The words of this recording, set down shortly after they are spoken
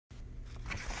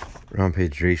We're on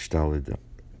page Reish Daled,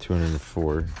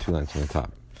 204, 2 lines from the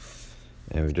top.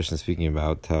 And we've just been speaking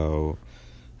about how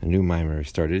a new mimer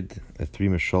started. The 3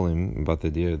 Mesholim, about the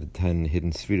idea of the 10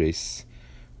 hidden spheres,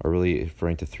 are really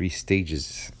referring to 3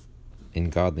 stages in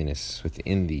godliness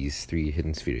within these 3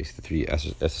 hidden spheres, the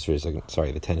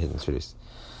 10 hidden spheres.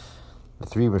 The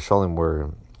 3 Mesholim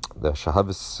were the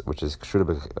Shahabis, which is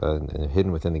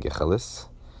hidden within the Gechelis,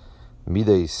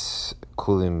 Midas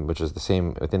Kulim, which is the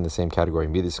same within the same category,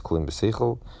 Midas Kulim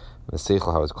B'Seichel, and the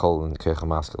Seichel, how it's called in the Keach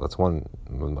HaMaskil. That's one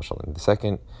Mashal. The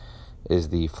second is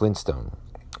the Flintstone,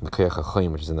 the Keach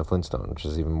HaChaim, which is in the Flintstone, which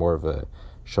is even more of a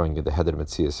showing you the Heder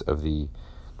Metzias of the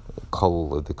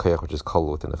Kol, of the Keach, which is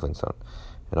Kol within the Flintstone.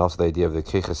 And also the idea of the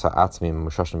Keiches HaAtzmim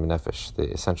Mushashim B'Nefesh,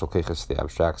 the essential Keiches, the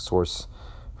abstract source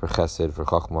for Chesed, for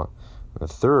Chachma. And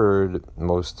the third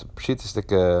most pshitistic,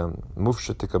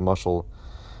 mufshatik mashal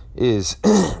is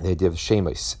the idea of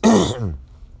shemos,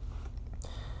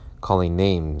 calling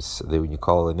names. That when you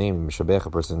call a name, mishabech, a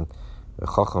person, a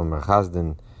chacham or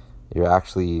chazdin, you're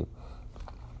actually,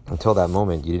 until that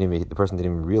moment, the person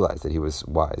didn't even realize that he was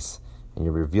wise, and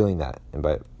you're revealing that.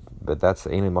 But that's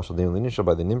ain't mashal dein l'inishal.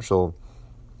 By the nimshal,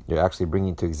 you're actually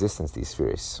bringing to existence these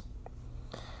spheres.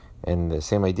 And the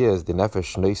same idea is the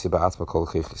nefesh noisi ba'atzma kol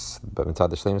chichis. But mitzad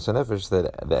the shleimus nefesh,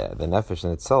 that the nefesh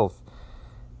in itself,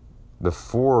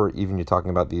 before even you're talking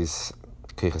about these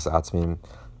keiches atzmim,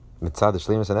 mitzad the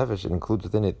shleimus nefesh, it includes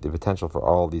within it the potential for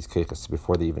all these keiches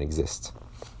before they even exist.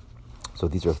 So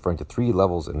these are referring to 3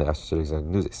 levels in the Asher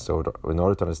Gnuzis. So in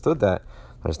order to understand that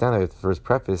with the first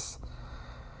preface,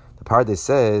 the Pardes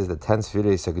says that 10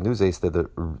 spheres Gnuzis,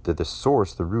 that the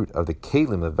source, the root of the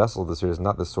kelim, the vessel of the sphere, is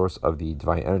not the source of the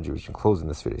divine energy which enclosed in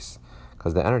the spheres,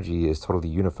 because the energy is totally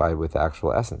unified with the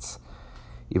actual essence.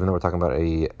 Even though we're talking about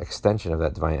a extension of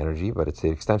that divine energy, but it's the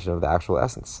extension of the actual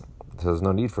essence. So there's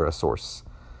no need for a source.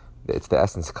 It's the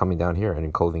essence coming down here and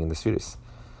enclosing in the spheres.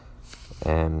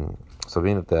 And so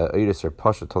being that the Eiris are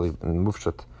pasha, totally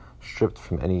mufshat, stripped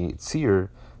from any tzir,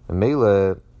 the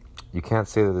mele, you can't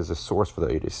say that there's a source for the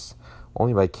Eiris.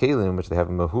 Only by kelim, which they have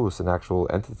a mahus, an actual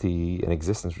entity, an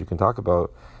existence, which you can talk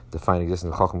about, define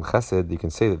existence, chacham chesed, you can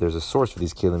say that there's a source for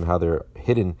these kelim, how they're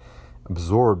hidden,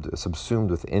 absorbed,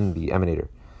 subsumed within the emanator.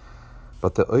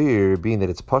 But the Oyer, being that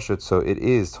it's Pashut, so it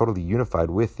is totally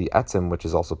unified with the Etzem, which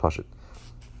is also Pashut.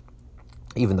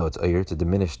 Even though it's Oyer, it's a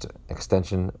diminished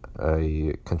extension,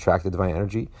 a contracted divine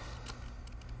energy.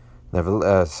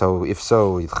 So if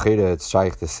so, it's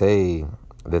shaykh to say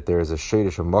that there is a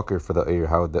shadish of makir for the Oyer,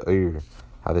 how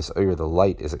this Oyer, the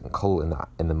light, is in the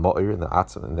Ma'ir, in the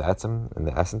Etzem, in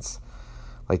the essence.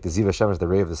 Like the Ziva Shemesh, the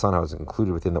ray of the sun, how it's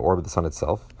included within the orb of the sun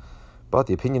itself. But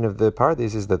the opinion of the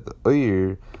Pardes is that the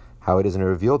Oyer, how it is in a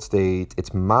revealed state,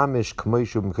 it's mamish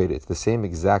k'moishu b'mkayda. It's the same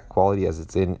exact quality as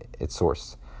it's in its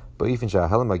source. But even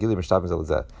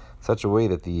such a way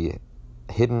that the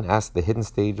hidden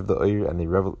stage of the Oyer and the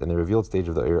revealed stage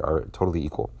of the Oyer are totally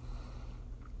equal.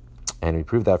 And we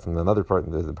prove that from another part.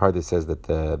 The part that says that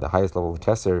the highest level of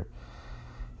Keser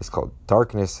is called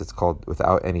darkness. It's called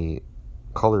without any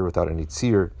color, without any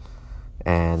tzir,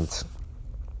 and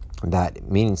that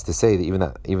means to say that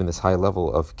even this high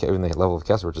level of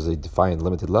Keser, which is a defined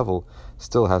limited level,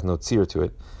 still has no tzir to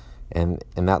it. And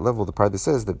in that level, the part that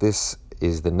says that this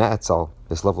is the ne'etzal,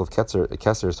 this level of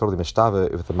Keser is totally mishtava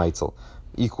with the maitzel,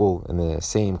 equal in the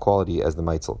same quality as the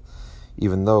maitzel.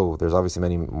 Even though there's obviously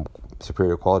many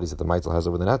superior qualities that the maitzel has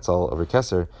over the ne'etzal, over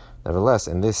Keser, nevertheless,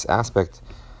 in this aspect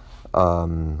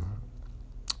of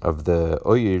the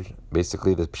Oyer,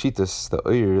 basically the pshitas, the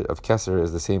Oyer of Keser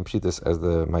is the same pshitas as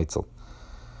the maitzel.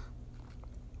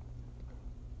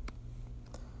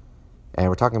 And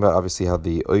we're talking about obviously how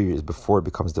the Oyer is before it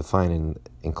becomes defined and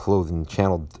enclosed and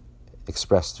channeled,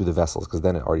 expressed through the vessels, because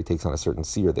then it already takes on a certain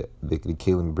seer, that the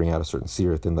kelim bring out a certain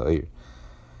seer within the Oyer.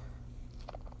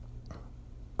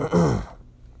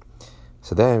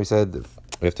 So then we said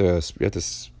we have to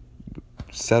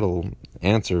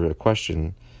answer a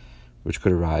question which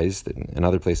could arise in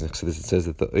other places. So it says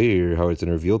that the Oyer, how it's in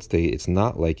a revealed state, it's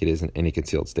not like it is in any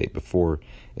concealed state before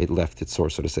it left its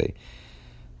source, so to say.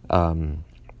 And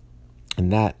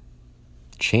that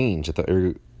change that the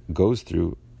Oyer goes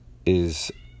through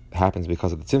happens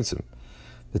because of the tzimtzum.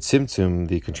 The tzimtzum,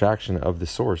 the contraction of the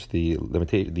source, the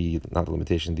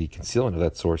concealment of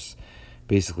that source,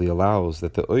 basically allows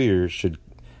that the Oyer should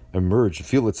emerge,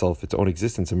 feel itself, its own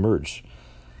existence emerge.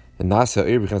 And Nasa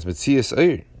Oyer becomes Metzias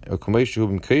Oyer. How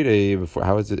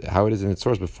it is in its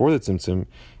source before the tzimtzum,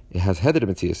 it has Heder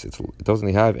Metzias. It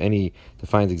doesn't have any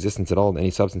defined existence at all, any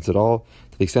substance at all,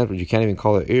 to the extent where you can't even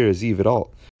call it Oyer Ziv at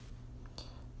all.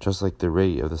 Just like the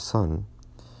ray of the sun,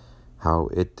 how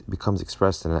it becomes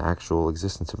expressed in an actual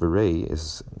existence of a ray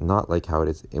is not like how it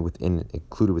is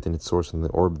included within its source in the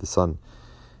orb of the sun.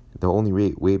 The only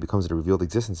way it becomes a revealed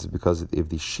existence is because of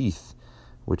the sheath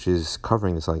which is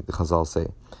covering the sun, like the Chazal say.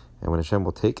 And when Hashem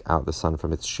will take out the sun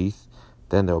from its sheath,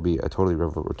 then there will be a total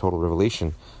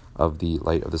revelation of the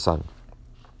light of the sun,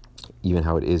 even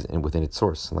how it is within its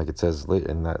source. And like it says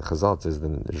in that Chazal, it says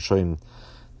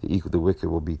the wicked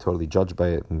will be totally judged by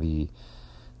it, and the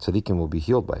tzaddikim will be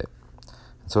healed by it.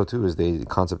 And so too is the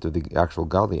concept of the actual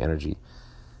godly energy,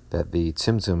 that the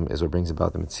tzimtzum is what brings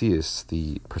about the metzius,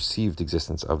 the perceived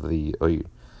existence of the oyr.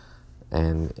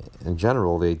 And in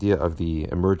general, the idea of the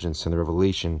emergence and the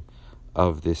revelation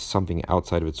of this something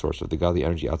outside of its source, of the godly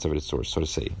energy outside of its source, so to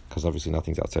say, because obviously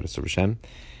nothing's outside of source Hashem,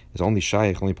 is only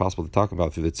only possible to talk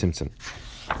about through the tzimtzum.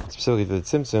 Specifically, the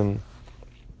tzimtzum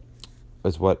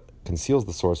is what conceals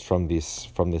the source from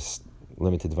this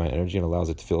limited divine energy and allows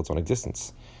it to feel its own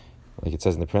existence. Like it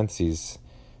says in the parentheses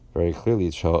very clearly,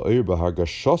 before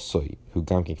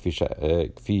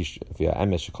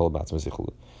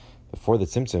the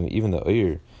tzimtzum, even the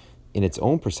oyr, in its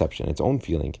own perception, its own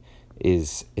feeling,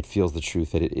 it feels the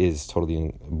truth that it is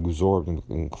totally absorbed and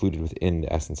included within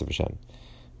the essence of Hashem.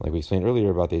 Like we explained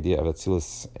earlier about the idea of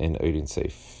Atzilus and Oirin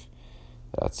Seif.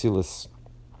 Atzilus,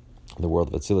 the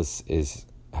world of Atzilus, is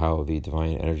how the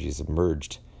divine energy is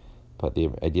emerged, but the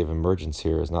idea of emergence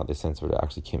here is not the sense where it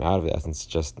actually came out of the essence,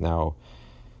 just now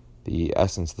the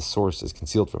essence, the source, is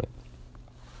concealed from it.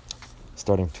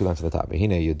 Starting 2 lines to the top.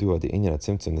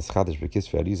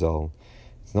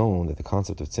 It's known that the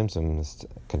concept of tzimtzum, this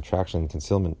contraction and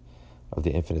concealment of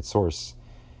the infinite source,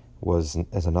 was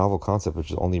as a novel concept which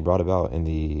was only brought about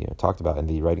talked about in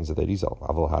the writings of the Arizal.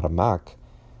 Aval Haramak,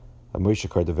 Moshe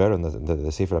Kardover, and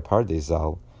the Sefer HaPardei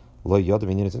Zal,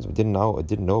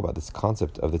 didn't know about this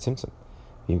concept of the tzimtzum.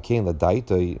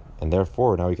 And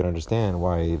therefore, now we can understand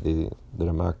why the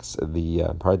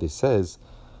Pardei says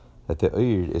that the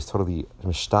Oyr is totally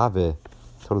mishtave,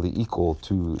 totally equal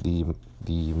to the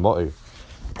Ma'ir.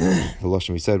 The lashon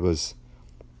we said was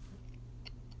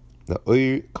the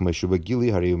Oyr kameshu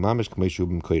bagili harayu mamish kameshu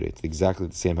b'mkoyre. It's exactly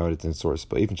the same how it is in source.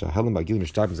 But even shahelim bagili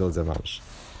mishtave zel zel mamish.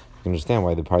 You can understand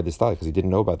why the Pardei started, because he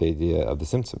didn't know about the idea of the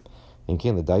tzimtzum.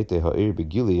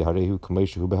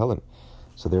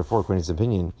 So therefore, according to his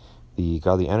opinion, the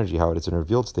godly energy, how it is in a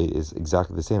revealed state, is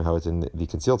exactly the same how it's in the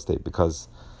concealed state, because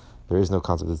there is no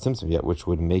concept of the tzimtzum yet, which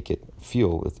would make it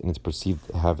feel in its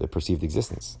have a perceived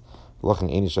existence. And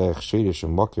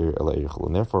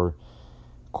therefore,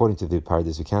 according to the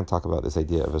Pardes, we can't talk about this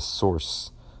idea of a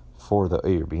source for the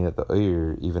Oyr, being that the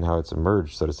Oyr, even how it's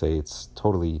emerged, so to say, it's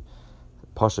totally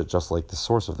pashat, just like the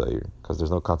source of the Oyr, because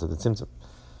there's no concept of tzimtzum.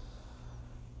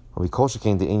 We call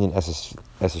shekain the Indian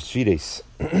esesfides,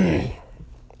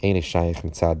 einish shaykh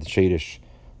mitzad the shadish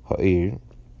ha'ir,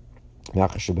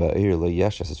 me'achashu ba'ir lo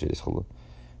yesh esesfides chulu.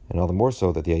 And all the more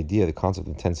so that the idea, the concept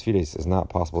of 10 spheres is not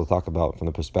possible to talk about from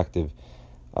the perspective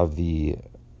of the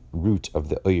root of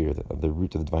the Oyr, of the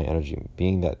root of the divine energy,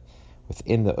 being that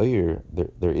within the Oyr,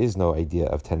 there is no idea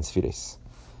of 10 spheres.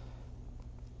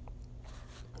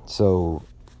 So,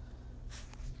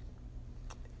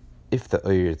 if the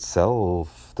Oyr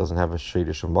itself doesn't have a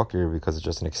shadish makir, because it's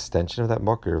just an extension of that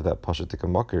makir, of that pashatika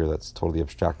makir, that's totally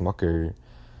abstract makir,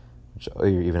 which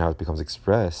Oyr, even how it becomes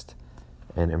expressed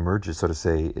and emerges, so to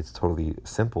say, it's totally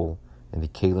simple, and the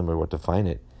kalim are what define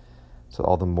it. So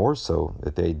all the more so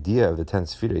that the idea of the 10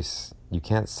 spheres, you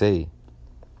can't say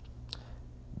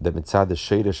that mitzad the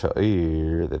shadish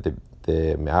ha'Oyr, that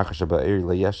the me'achash ha'Oyr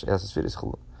le'yesh es spheres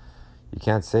chulu. You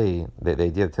can't say that the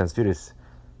idea of the 10 spheres,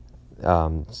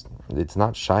 it's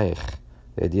not shaykh,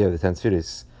 the idea of the 10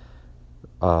 spheres,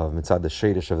 mitzad the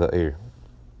shadish of the Oyr.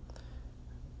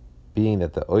 Being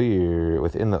that the Oyr,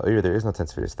 within the Oyr there is no 10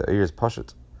 spheres, the Oyr is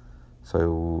pashut.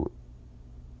 So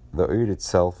the Oyr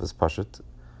itself is pashut,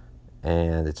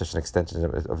 and it's just an extension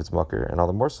of its makir. And all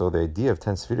the more so, the idea of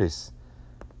 10 spheres,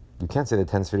 you can't say that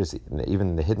 10 spheres, even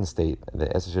in the hidden state, the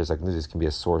Esesheres Agnuzis can be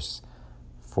a source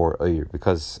for Oyr,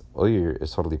 because Oyr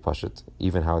is totally pashut,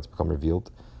 even how it's become revealed.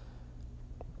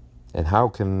 And how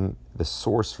can the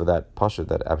source for that pashut,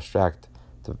 that abstract,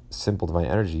 simple divine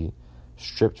energy,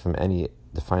 stripped from any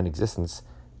defined existence,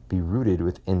 be rooted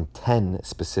within 10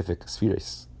 specific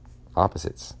spheres,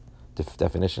 opposites,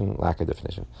 definition, lack of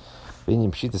definition. The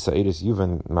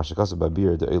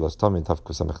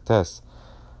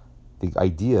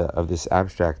idea of this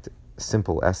abstract,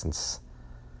 simple essence,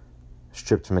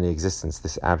 stripped from any existence,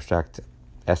 this abstract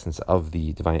essence of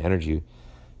the divine energy,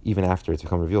 even after it's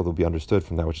become revealed, will be understood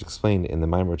from that which is explained in the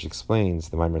Maimer, which explains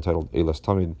the Maimer entitled Eilas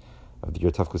Tamid of the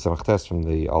Yer Tavkus Samachtes from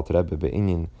the Alter Rebbe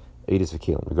Be'inyin Eidus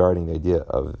V'Kelim, regarding the idea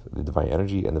of the divine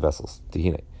energy and the vessels.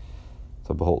 Tihine.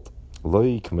 So behold,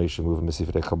 Loi Kamesha Move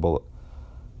Mesifrei Kabbalah.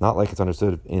 Not like it's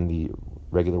understood in the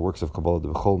regular works of Kabbalah, the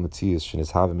B'chol Metzius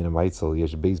Shenis Havim in a Maitzel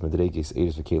Yesh Beis Madregis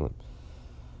Eidus V'Kelim.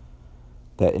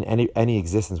 That in any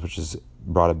existence which is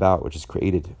brought about, which is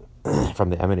created from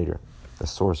the emanator, the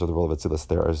source of the world of Atzilus,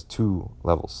 there is two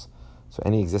levels. So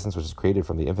any existence which is created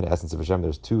from the infinite essence of Hashem,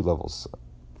 there's two levels.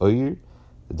 Oyir,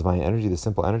 the divine energy, the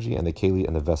simple energy, and the Keli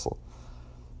and the vessel.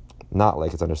 Not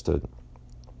like it's understood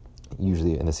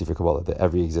usually in the Sefer Kabbalah, that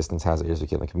every existence has Eidus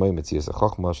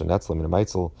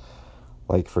V'Kelim.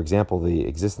 Like, for example, the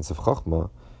existence of Chochmah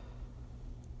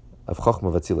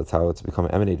Vatzilus, how it's become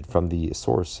emanated from the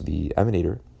source, the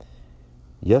emanator.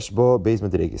 Yeshbo Beis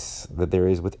Madregis, that there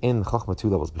is within Chochmah two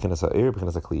levels, B'chinas ha'ir,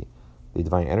 B'chinas ha'kli, the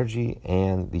divine energy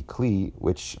and the Kli,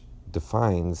 which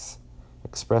defines,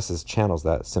 expresses, channels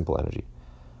that simple energy.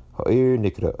 Ha'ir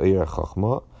nikra Oyer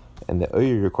Chochmah, and the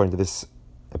Oyer, according to this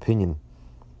opinion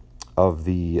of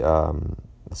the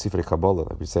Sefer Kabbalah,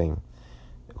 like we're saying,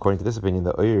 according to this opinion,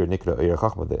 the Oyer nikra Oyer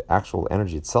Chochmah, the actual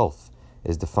energy itself,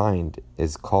 is defined,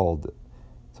 is called,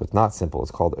 so it's not simple,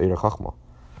 it's called Oyer Chochmah.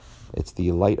 It's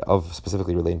the light of,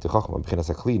 specifically relating to Chochmah. B'chinas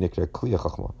ha'kli nikra Kli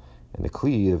ha'Chochmah. And the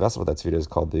Kli, the vessel of that Sefira, is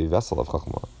called the vessel of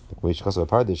Chochmah. Like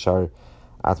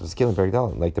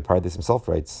the Pardes himself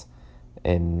writes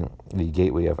in the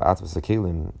gateway of Atzmas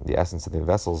HaKelim, the essence of the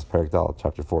vessels, Perek Dal,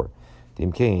 chapter 4.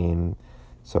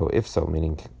 So if so,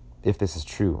 meaning if this is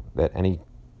true, that any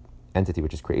entity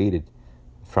which is created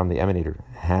from the emanator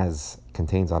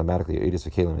contains automatically Eidus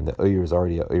V'Kelim, and the Oyer is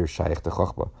already a Oyer Shaykh to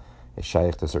Chochmah, is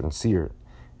Shaykh to a certain seer,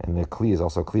 and the Kli is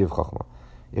also a Kli of Chochmah.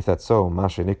 If that's so,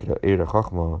 Masha Nikra Eir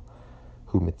Chochmah,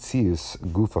 Hu Metzius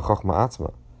Gufa Chochmah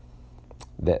Atzma,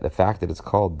 the fact that it's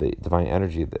called the divine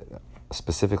energy,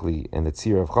 specifically in the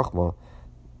Tzir of Chochmah,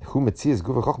 Hu Metzius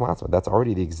Gufa Chochmah Atzma, that's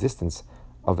already the existence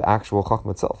of the actual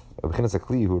Chochmah itself. And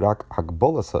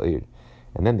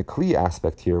then the Kli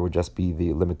aspect here would just be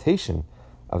the limitation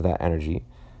of that energy,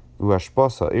 and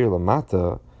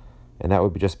that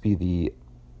would just be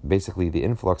basically the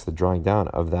influx, the drawing down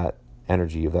of that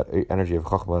energy of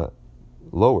Chochmah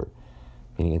lower,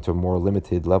 meaning into more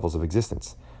limited levels of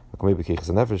existence. Like,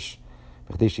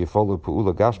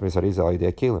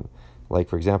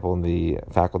 for example, in the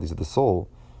faculties of the soul,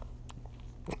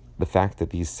 the fact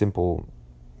that these simple,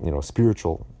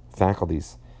 spiritual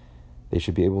faculties, they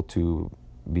should be able to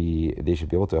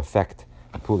affect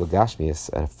Pula Gashmias,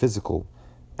 a physical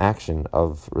action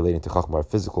of relating to Chochmah, a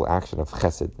physical action of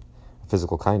Chesed,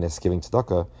 physical kindness, giving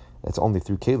tzedakah. That's only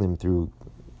through Kelim, through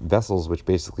vessels which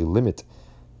basically limit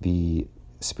the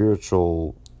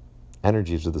spiritual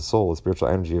energies of the soul, the spiritual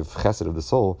energy of Chesed of the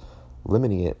soul,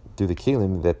 limiting it through the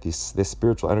Kelim, that this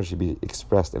spiritual energy be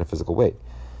expressed in a physical way.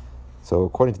 So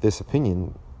according to this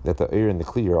opinion, that the Eir and the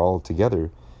Kli are all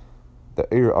together, the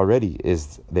Eir already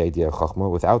is the idea of Chochmah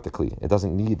without the Kli. It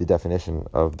doesn't need the definition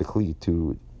of the Kli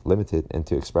to limit it and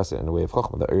to express it in a way of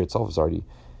Chochmah. The Eir itself is already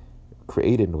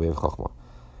created in a way of Chochmah.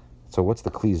 So what's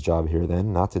the Kli's job here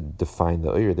then? Not to define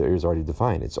the Eir is already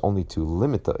defined. It's only to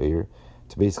limit the Eir,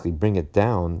 to basically bring it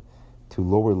down to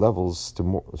lower levels, to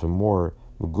more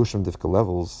Megushim Difka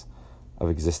levels of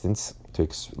existence, to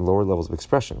lower levels of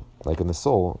expression. Like in the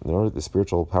soul, in order the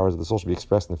spiritual powers of the soul should be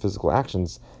expressed in physical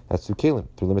actions, that's through Kelim,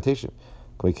 through limitation.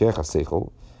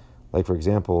 Like, for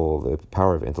example, the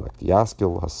power of intellect.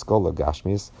 Yaskil Haskola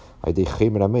Gashmis,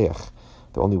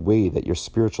 the only way that your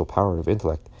spiritual power of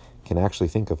intellect can actually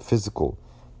think of physical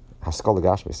Haskola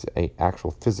Gashmis, an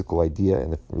actual physical idea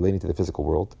and relating to the physical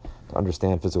world, to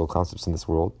understand physical concepts in this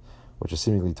world, which is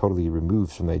seemingly totally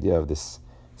removed from the idea of this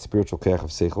spiritual Keach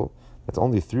of Seichel. That's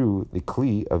only through the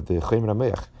Kli of the Chayim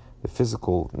Rameach, the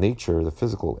physical nature, the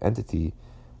physical entity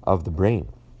of the brain.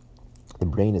 The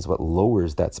brain is what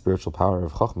lowers that spiritual power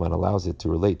of Chochmah and allows it to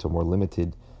relate to more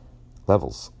limited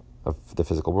levels of the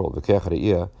physical world.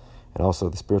 And also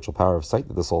the spiritual power of sight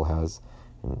that the soul has,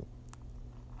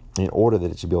 in order that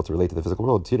it should be able to relate to the physical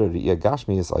world. It should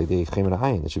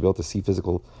be able to see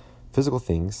physical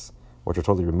things, which are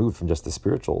totally removed from just the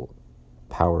spiritual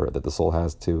power that the soul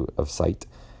has of sight.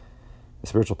 The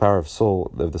spiritual power of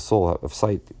the soul of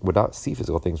sight would not see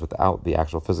physical things without the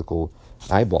actual physical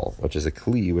eyeball, which is a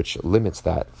Kli, which limits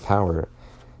that power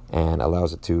and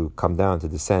allows it to come down, to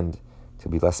descend, to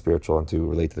be less spiritual and to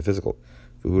relate to the physical.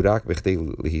 The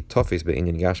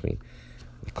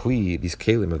Kli, these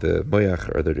Kelim of the Moyach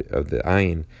or of the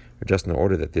Ayin, are just in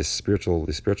order that the spiritual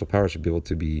power should be able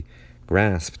to be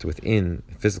grasped within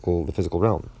the physical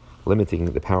realm, limiting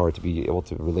the power to be able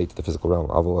to relate to the physical realm.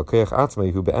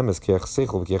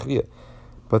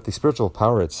 But the spiritual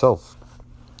power itself,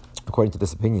 according to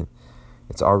this opinion,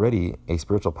 It's already a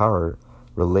spiritual power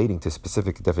relating to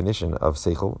specific definition of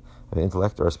seichel, of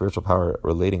intellect, or a spiritual power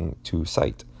relating to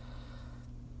sight.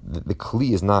 The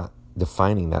kli is not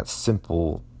defining that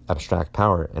simple abstract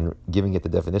power and giving it the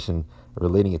definition,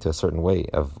 relating it to a certain way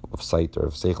of sight or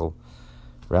of seichel.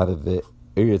 Rather, the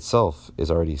Eir itself is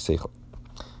already seichel.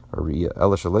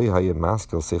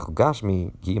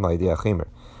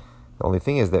 The only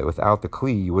thing is that without the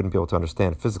kli, you wouldn't be able to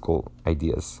understand physical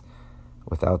ideas,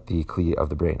 without the kli of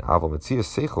the brain.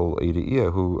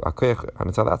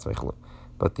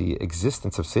 But the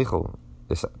existence of seichel,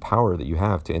 this power that you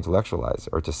have to intellectualize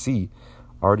or to see,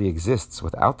 already exists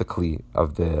without the kli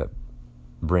of the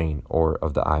brain or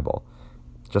of the eyeball.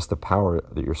 Just the power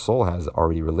that your soul has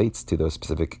already relates to those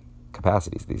specific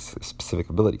capacities, these specific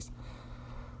abilities.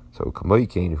 So, and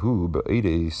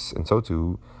so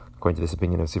too, according to this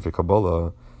opinion of Sifrei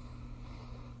Kabbalah,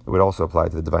 it would also apply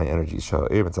to the divine energies.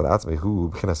 That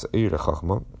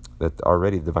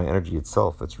already the divine energy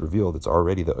itself that's revealed, it's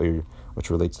already the Eir which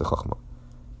relates to Chachma.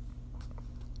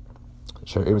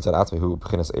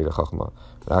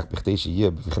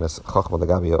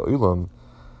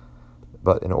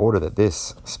 But in order that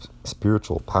this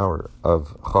spiritual power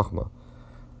of Chachma,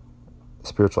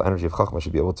 spiritual energy of Chachma,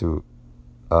 should be able to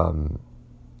that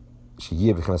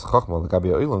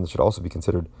should also be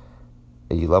considered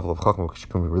a level of Chachma which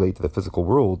can relate to the physical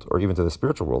world or even to the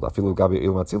spiritual world, even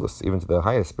to the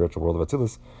highest spiritual world of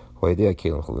Atzilus.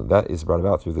 That is brought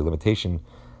about through the limitation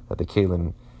that the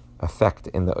Kelim affect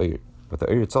in the Eir. But the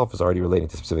Eir itself is already relating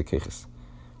to specific Keches.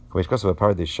 And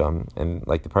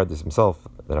like the Pardes himself,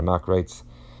 that Ramak writes,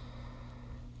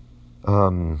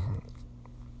 V'zu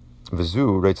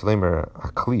writes Lemer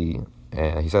Hakli,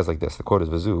 and he says like this, the quote is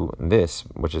V'zu, and this,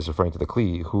 which is referring to the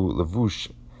Kli, hu levush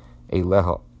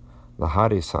eileha,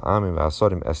 laharis ha'amim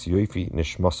v'asodim es yoifi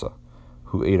nishmasa,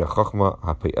 hu eira chachma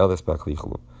ha'pe'eles ba'kli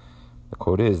chulu. The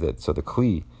quote is that, so the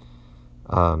Kli,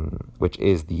 which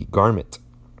is the garment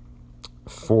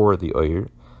for the Eir,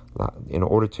 in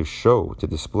order to show, to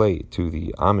display to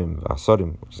the Amim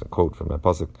Asadim, which is a quote from that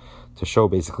pasuk, to show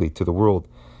basically to the world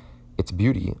its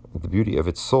beauty, the beauty of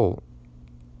its soul.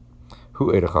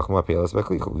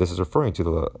 This is referring to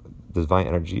the divine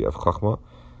energy of Chachma,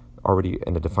 already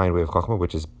in a defined way of Chachma,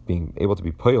 which is being able to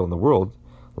be poil in the world.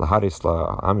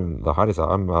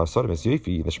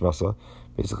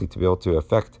 Basically to be able to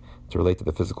affect, to relate to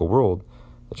the physical world,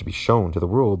 that should be shown to the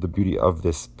world the beauty of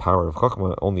this power of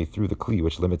Chachma only through the Kli,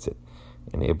 which limits it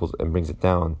and brings it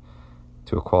down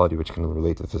to a quality which can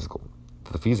relate to the physical.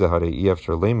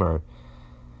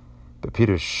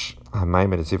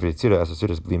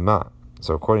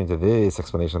 So according to this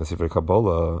explanation of the Sifrei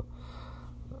Kabbalah,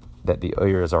 that the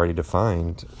Eir is already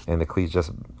defined and the Kli is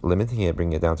just limiting it,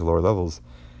 bringing it down to lower levels,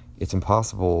 it's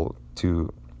impossible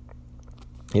to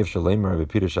you wouldn't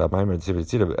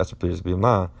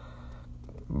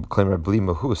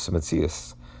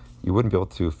be able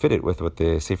to fit it with what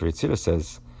the Sefer Yetzirah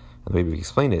says, and the way we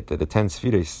explain it, that the 10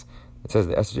 spheres, it says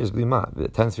the Esrog is bli ma, the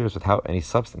 10 spheres without any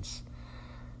substance,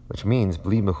 which means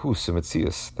bli mahus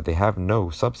umetzius, that they have no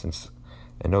substance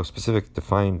and no specific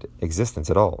defined existence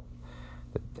at all.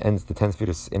 The 10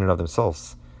 spheres in and of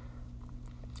themselves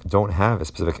don't have a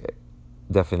specific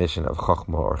definition of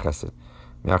Chachma or Chesed.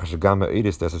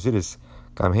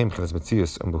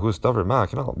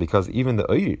 Because even the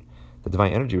Eir, the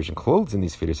divine energy which enclosed in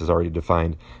these spheres, is already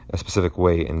defined a specific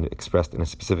way and expressed in a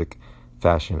specific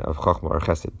fashion of Chachma or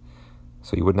Chesed.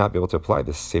 So you would not be able to apply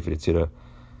this Sefer Yetzirah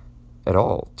at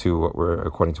all to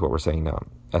according to what we're saying now.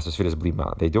 As the spheres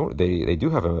blima, they do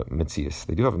have a Metzius,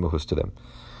 they do have a Muhus to them.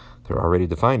 They're already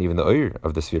defined. Even the Eir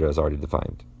of the sphere is already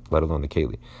defined, let alone the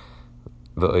Keli.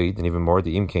 The Eid, and even more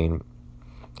the Imkain,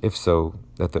 if so,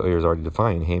 that the Eir is already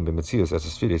defined, Heim b'Metzius as a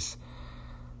spheres,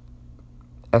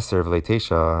 Eser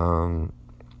v'leitesha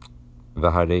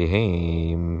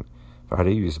v'hareiheim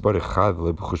v'harei yisbarich chad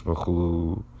v'lebuchush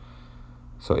mechulu.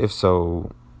 So if so,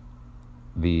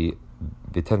 the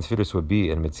 10 spheres would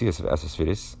be in Metzius of Eser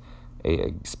spheres,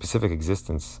 a specific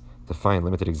existence, defined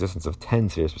limited existence of 10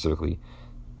 spheres specifically,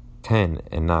 10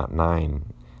 and not 9,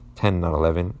 10 and not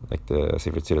 11, like the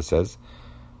Sefer Yetzirah says.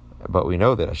 But we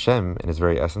know that Hashem, in His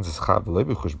very essence, is Chad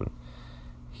v'lebu chushbon.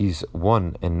 He's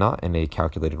one and not in a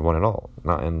calculated one at all.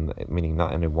 Meaning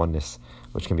not in a oneness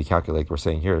which can be calculated. We're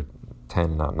saying here 10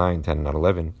 and not 9, 10 and not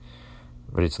 11.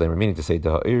 But it's meaning to say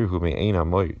that the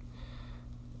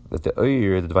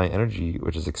Eir, the divine energy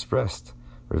which is expressed,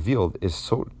 revealed, is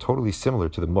so totally similar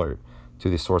to the Moir, to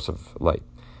the source of light.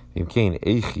 So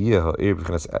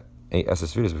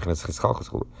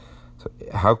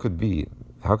how could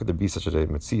there be such a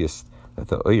Metzius that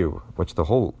the Eir, which the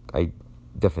whole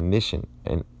definition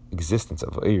and existence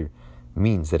of Oyer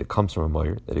means that it comes from a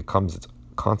Moyer, that it's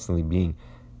constantly being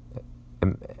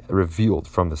revealed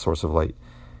from the source of light.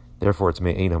 Therefore, it's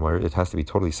Me'ein HaMoyer. It has to be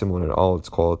totally similar in all its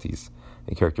qualities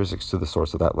and characteristics to the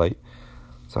source of that light.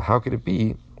 So how could it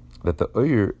be that the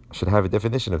Oyer should have a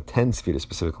definition of 10 Sfiras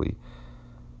specifically,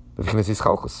 with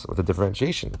a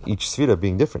differentiation, each Sfira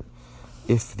being different,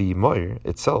 if the Moyer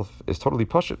itself is totally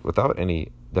Pashut without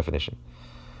any definition?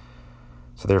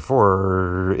 So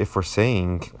therefore, if we're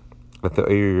saying that the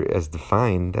Oyer as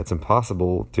defined, that's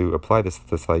impossible to apply this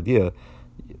idea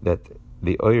that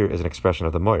the Oyer is an expression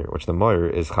of the Moyer, which the Moyer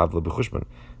is Chavla B'chushman,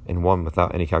 in one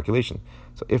without any calculation.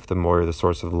 So if the Moyer, the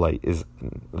source of the light, is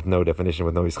with no definition,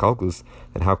 with no Ischalkus,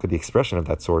 then how could the expression of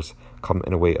that source come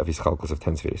in a way of Ischalkus of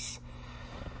 10 Sfiras?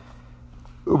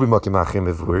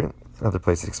 Another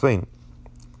place to explain,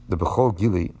 the Bechol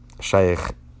Gili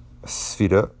Shaykh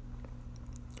Sfira,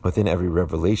 within every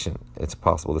revelation, it's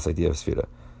possible, this idea of Sfira.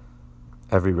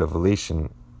 Every revelation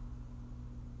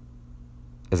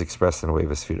is expressed in a way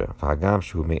of a Sfira.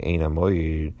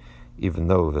 Even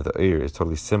though that the Oyer is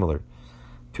totally similar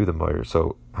to the Moyer.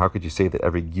 So how could you say that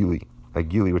every Gili, a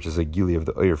Gili which is a Gili of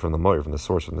the Oyer from the Moyer, from the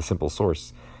source, from the simple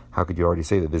source, how could you already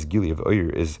say that this Gili of Oyer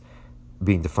is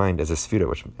being defined as a Sfira,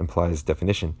 which implies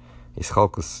definition,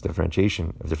 Ischalkus,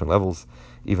 differentiation of different levels,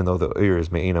 even though the Oyer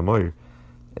is Me'ein HaMoyer?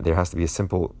 There has to be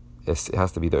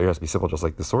the Oyer has to be simple, just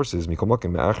like the source is.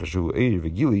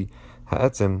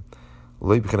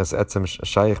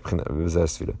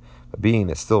 Being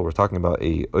that still we're talking about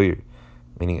a Oyer,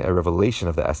 meaning a revelation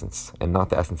of the essence, and not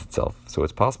the essence itself. So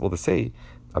it's possible to say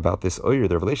about this Oyer,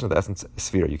 the revelation of the essence,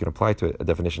 Sfira. You can apply to it a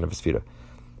definition of a Sfira.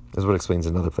 This is what it explains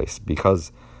in another place.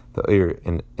 Because the Oyer,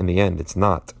 in the end, it's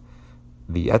not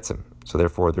the Etzem, so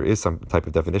therefore there is some type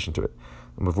of definition to it.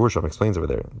 Mavursham explains over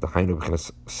there, the Hainu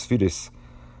B'chinas Sfiris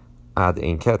ad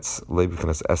ein ketz le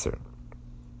b'chinas eser.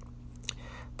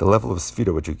 The level of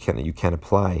Sfira which you can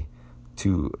apply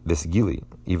to this Gili,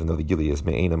 even though the Gili is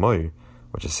Me'ein HaMoyer,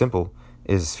 which is simple,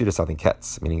 is Sfiras ad ein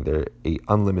ketz, meaning they're a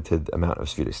unlimited amount of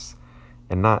Sfiras,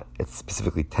 and not it's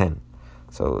specifically 10.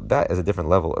 So that is a different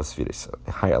level of Sfiras,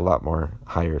 a lot more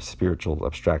higher spiritual,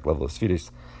 abstract level of Sfiras.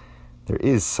 There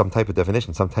is some type of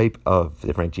definition, some type of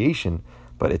differentiation,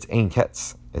 but it's ein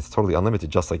ketz. It's totally unlimited,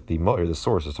 just like the Moyer, the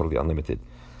source, is totally unlimited.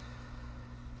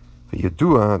 The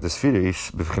Yedua, the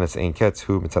Sfiris, b'chinas ein ketz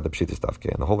hu mitzad pshitis davke,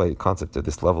 and the whole concept of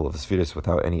this level of Sfiris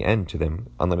without any end to them,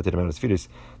 unlimited amount of Sfiris,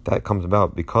 that comes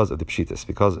about because of the pshitis,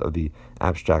 because of the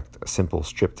abstract, simple,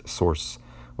 stripped source,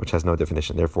 which has no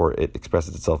definition. Therefore, it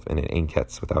expresses itself in an ein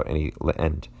ketz without any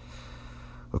end.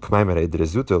 Like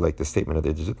the statement of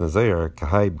the Edrezut Nazayar,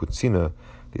 kahai butzina,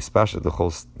 the spasha the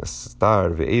whole star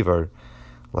ve'evar,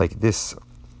 like this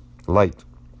light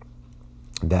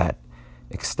that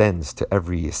extends to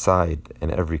every side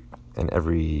and every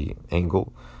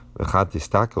angle. And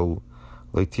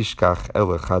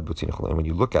when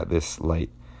you look at this light,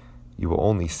 you will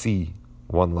only see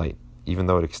one light, even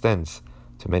though it extends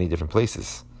to many different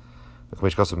places,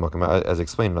 as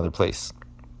explained in another place.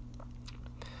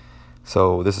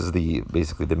 So this is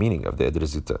basically the meaning of the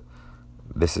Edrezuta.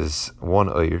 This is one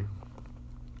Oyer,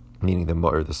 meaning the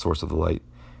Mo'er, the source of the light,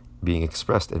 being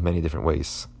expressed in many different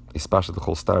ways, especially the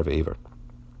whole star of Ever.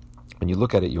 When you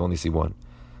look at it, you only see one,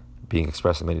 being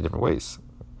expressed in many different ways.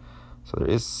 So there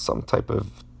is some type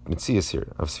of mitzias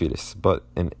here, of Sfiris, but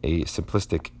in a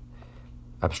simplistic,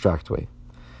 abstract way.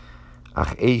 But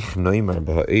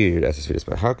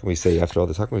how can we say, after all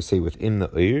this, within the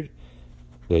Oyer,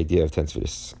 the idea of 10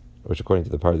 Sfiris, which according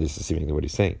to the part of this is seemingly what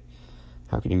he's saying?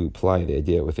 How can you apply the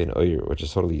idea within Oyer, which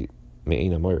is totally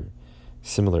Me'ein HaMoyer,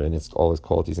 similar in all its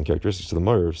qualities and characteristics to the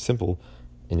Moyer, simple,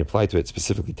 and you apply to it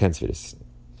specifically 10 Sfiris?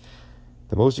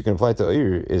 The most you can apply to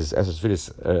Oyer is Sfiris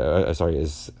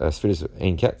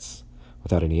ein ketz,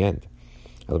 without any end.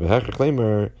 So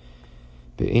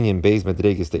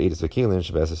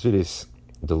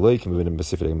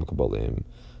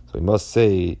we must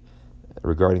say,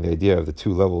 regarding the idea of the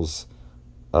two levels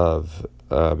of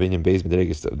Binyan Beis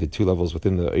Medreges, the two levels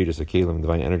within the Eidos HaKelim,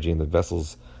 divine energy, and the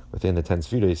vessels within the 10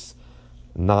 Sfiris,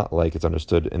 not like it's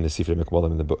understood in the Sifrei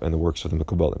Mekubalim and the works of the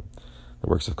Mekubalim, the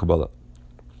works of Kabbalah.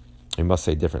 We must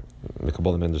say different.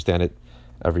 Mekubalim understand it.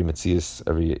 Every Metzias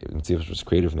which was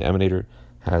created from the Emanator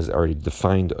has already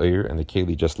defined Oyer, and the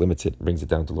Keli just limits it, brings it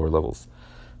down to lower levels.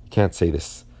 You can't say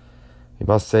this. You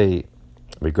must say,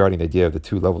 regarding the idea of the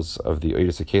two levels of the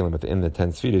Eidos HaKelim within the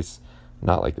 10 Sfiris,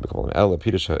 not like the Mekubalim. Ela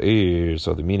Pirush HaOyer,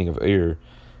 so the meaning of Oyer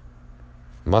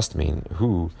must mean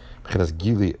who b'chinas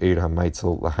Gili Oyer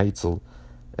HaMaitzel LaHaitzel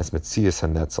Es Metzias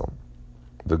HaNetzel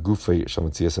the Gufay Shal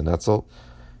Metzias HaNetzel.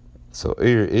 So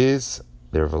Oyer is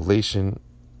the revelation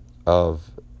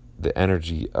of the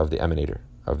energy of the emanator,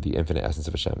 of the infinite essence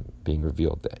of Hashem being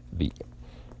revealed, the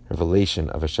revelation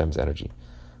of Hashem's energy.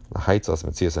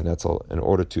 In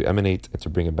order to emanate and to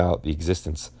bring about the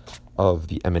existence of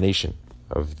the emanation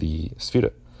of the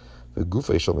Sphira.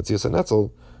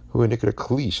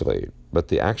 But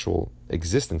the actual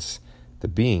existence, the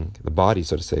being, the body,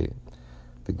 so to say,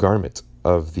 the garment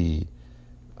of the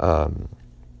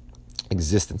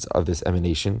existence of this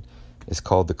emanation is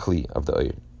called the Kli of the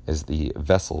Oyer, is the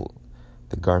vessel,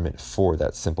 the garment for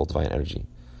that simple divine energy.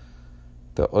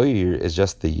 The Oyer is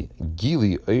just the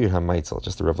Gili Oyer HaMaitzel,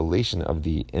 just the revelation of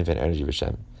the infinite energy of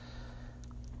Hashem,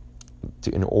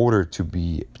 in order to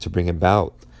bring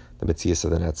about the Metzias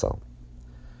of the Netzel.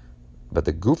 But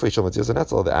the Gufei Shel Metzias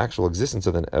Netzel, the actual existence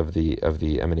of the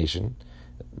emanation,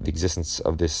 the existence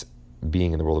of this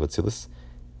being in the world of Atzilus,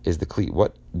 is the Kli.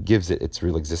 What gives it its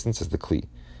real existence is the Kli.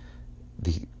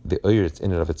 The Oyer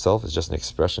in and of itself is just an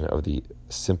expression of the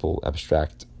simple,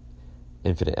 abstract,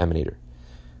 infinite emanator.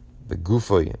 The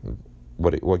Gufei,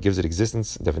 what gives it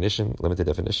existence, definition, limited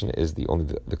definition, is the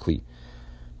Kli.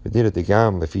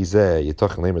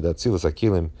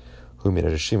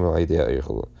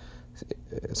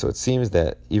 So it seems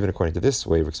that even according to this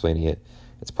way of explaining it,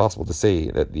 it's possible to say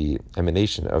that the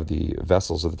emanation of the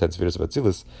vessels of the 10 spheres of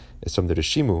Atzilus is from the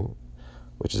Rishimu,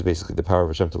 which is basically the power of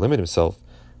Hashem to limit himself,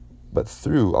 but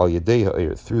through Al Yedei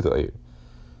HaOyer, through the Oyer.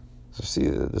 So see,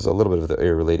 there's a little bit of the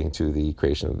Oyer relating to the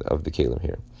creation of the Kalim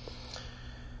here.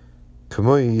 So,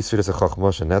 for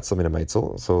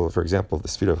example, the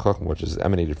Sphira of Chachma, which is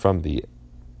emanated from the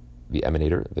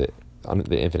emanator, the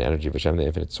infinite energy of Hashem, the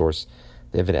infinite source,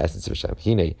 the infinite essence of Hashem.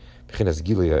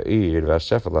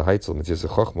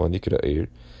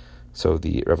 So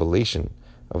the revelation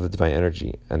of the divine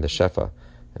energy and the Shefa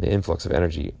and the influx of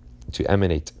energy to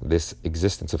emanate this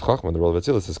existence of Chachma in the world of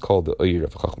Atzilus is called the Oyer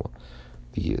of Chachma,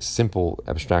 the simple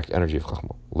abstract energy of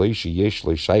Chachma.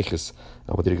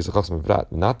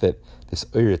 Not that this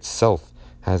Oyer itself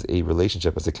has a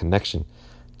relationship, as a connection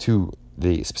to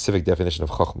the specific definition of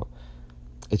Chachma.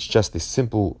 It's just the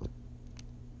simple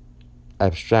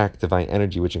abstract divine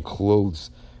energy which encloses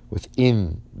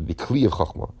within the Kli of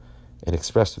Chachma and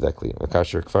expressed with that Kli.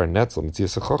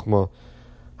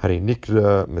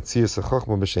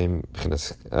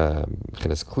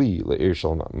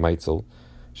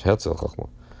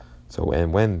 So,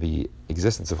 and when the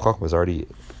existence of Chachma is already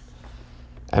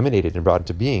emanated and brought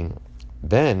into being,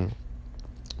 then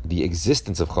the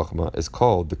existence of Chachma is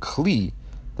called the Kli,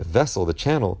 the vessel, the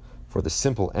channel for the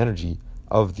simple energy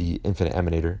of the infinite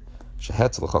emanator,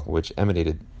 which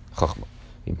emanated Chachma.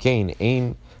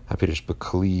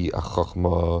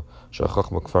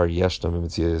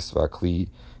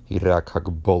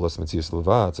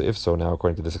 So if so, now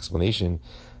according to this explanation,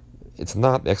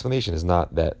 the explanation is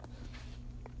not that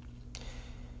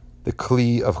the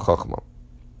Kli of Chachma,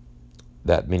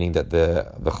 that meaning that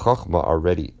the Chachma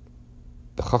already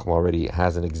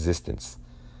has an existence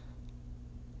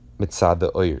mitzad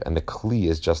the Oyer, and the Kli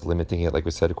is just limiting it, like we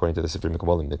said, according to the Sifrei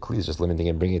Mekabalim, the Kli is just limiting it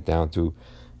and bringing it down to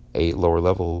a lower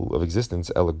level of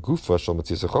existence. El gufa shel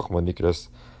metzias chachma nikras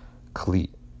Kli.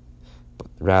 But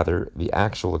rather, the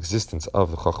actual existence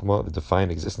of the Chachma, the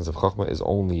defined existence of Chachma, is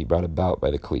only brought about by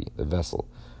the Kli, the vessel,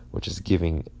 which is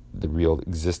giving the real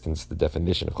existence, the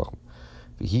definition of Chachma.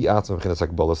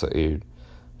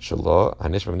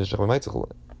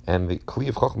 And the Kli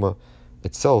of Chachma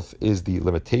itself is the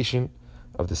limitation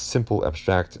of the simple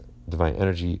abstract divine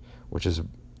energy which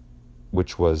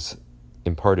was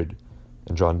imparted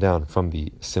and drawn down from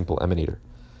the simple emanator.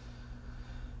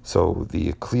 So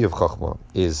the Kli of Chachma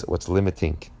is what's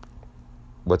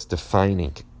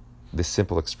defining the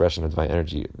simple expression of divine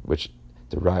energy which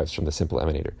derives from the simple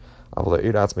emanator.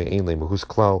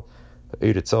 The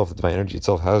Eid itself, the divine energy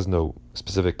itself, has no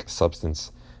specific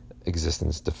substance,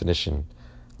 existence, definition,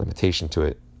 limitation to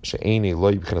it.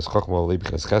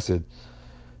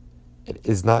 It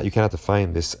is not, you cannot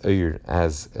define this Eid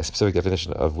as a specific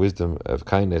definition of wisdom, of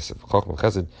kindness, of Chachma,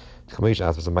 Chesed,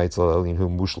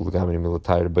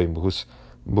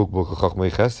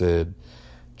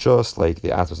 just like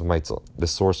the Atmas of Maitzel, the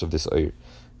source of this Eid,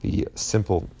 the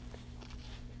simple,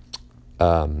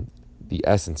 the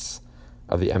essence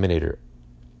of the emanator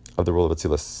of the world of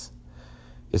Atzilus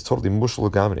is totally mushal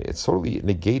gamri. It's totally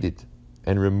negated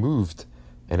and removed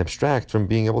and abstract from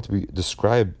being able to be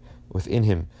described within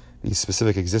him these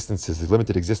specific existences, the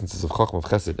limited existences of Chachma, of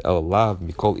Chesed, El Lav,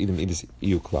 Mikol Idem Idis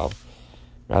Iyu Klav.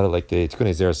 Rather, like the Tikkun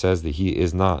Zera says, that he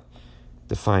is not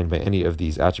defined by any of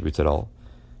these attributes at all.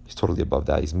 He's totally above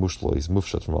that. He's mushlo, he's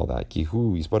mufshat from all that.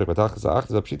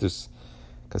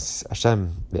 Because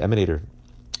Hashem, the emanator,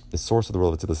 the source of the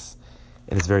world of Atzilus,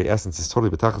 in its very essence is totally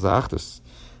b'tachas ha'achdus,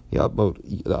 the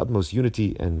utmost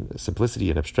unity and simplicity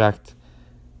and abstract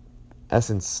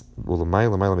essence, and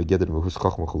it's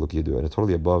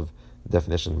totally above the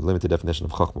definition, limited definition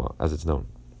of chachma as it's known.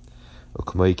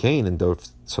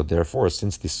 And so therefore,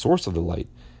 since the source of the light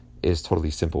is totally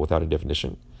simple without a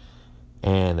definition,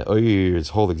 and Oir's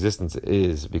whole existence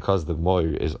is because the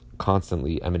Moir is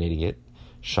constantly emanating it,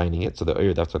 shining it, so the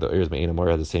Oir, that's why the Oir's Me'ena Moir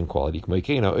has the same quality. So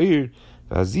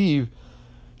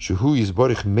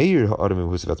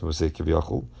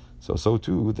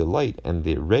too, the light and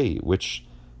the ray, which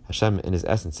Hashem in his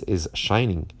essence is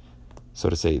shining, so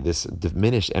to say, this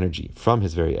diminished energy from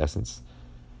his very essence.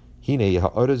 So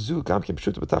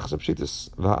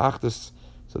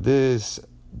this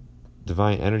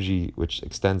divine energy, which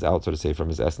extends out, so to say, from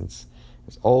his essence,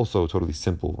 is also totally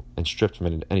simple and stripped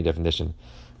from any definition,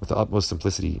 with the utmost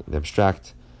simplicity, the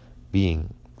abstract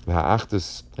being,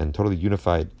 and totally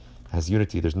unified, has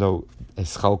unity. There's no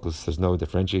eschalkus, there's no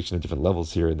differentiation of different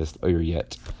levels here in this oyer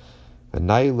yet. And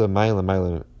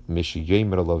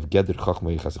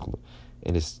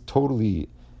is totally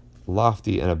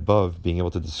lofty and above being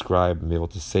able to describe and be able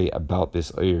to say about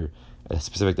this oyer a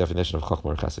specific definition of chachma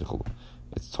or chesed.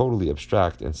 It's totally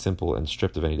abstract and simple and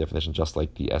stripped of any definition, just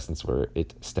like the essence where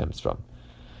it stems from.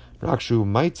 Rakshu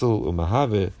maitzel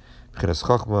umahave b'chinas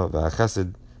chachma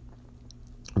v'achesed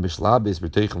b'shlabes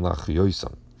b'teichem lach.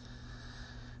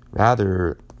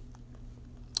 Rather,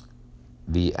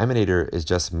 the emanator is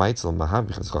just maitzel mahav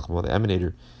b'chinas chachma. The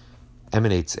emanator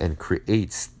emanates and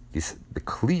creates the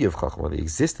kli of chachma, the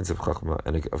existence of chachma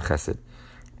and of chesed,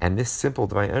 and this simple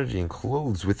divine energy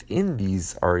enclosed within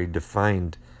these already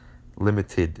defined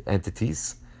limited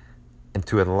entities, and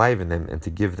to enliven them and to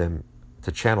give them,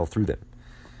 to channel through them.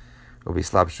 And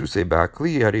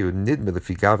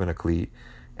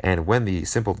when the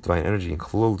simple divine energy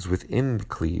enclosed within the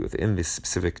kli, within this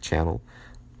specific channel,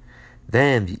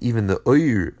 then even the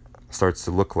oyer starts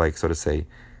to look like, so to say,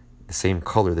 the same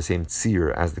color, the same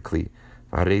tzir as the kli.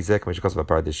 And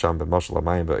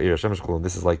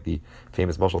this is like the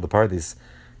famous mashal of the Pardes,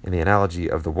 in the analogy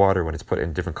of the water when it's put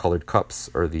in different colored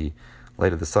cups, or the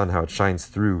light of the sun, how it shines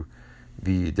through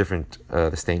the different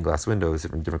the stained glass windows,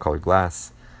 different colored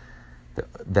glass.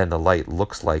 Then the light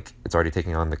looks like it's already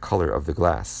taking on the color of the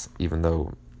glass, even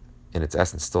though in its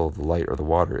essence still the light or the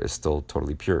water is still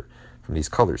totally pure from these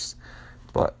colors.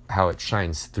 But how it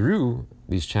shines through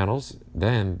these channels,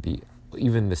 then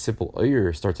even the simple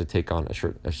oyer starts to take on a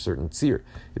certain tzir.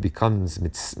 It becomes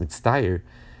mitztayer,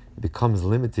 it becomes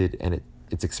limited, and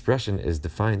its expression is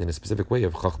defined in a specific way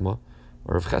of chachma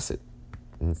or of chesed.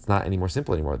 And it's not any more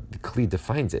simple anymore. The kli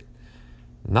defines it.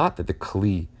 Not that the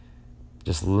kli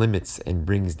just limits and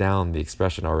brings down the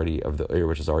expression already of the oyer,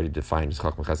 which is already defined as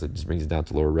chachma chesed, just brings it down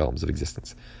to lower realms of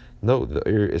existence. No, the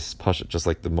oyer is pashat, just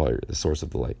like the moir, the source of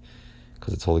the light,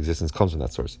 because its whole existence comes from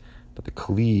that source. But the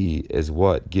kli is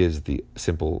what gives the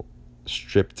simple,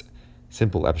 stripped,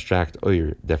 simple, abstract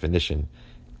oyer definition.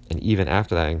 And even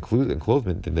after that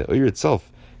enclosement, then the oyer itself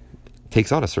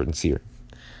takes on a certain seer.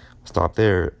 We'll stop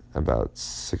there, about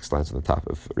 6 lines on the top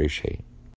of Reish Hey.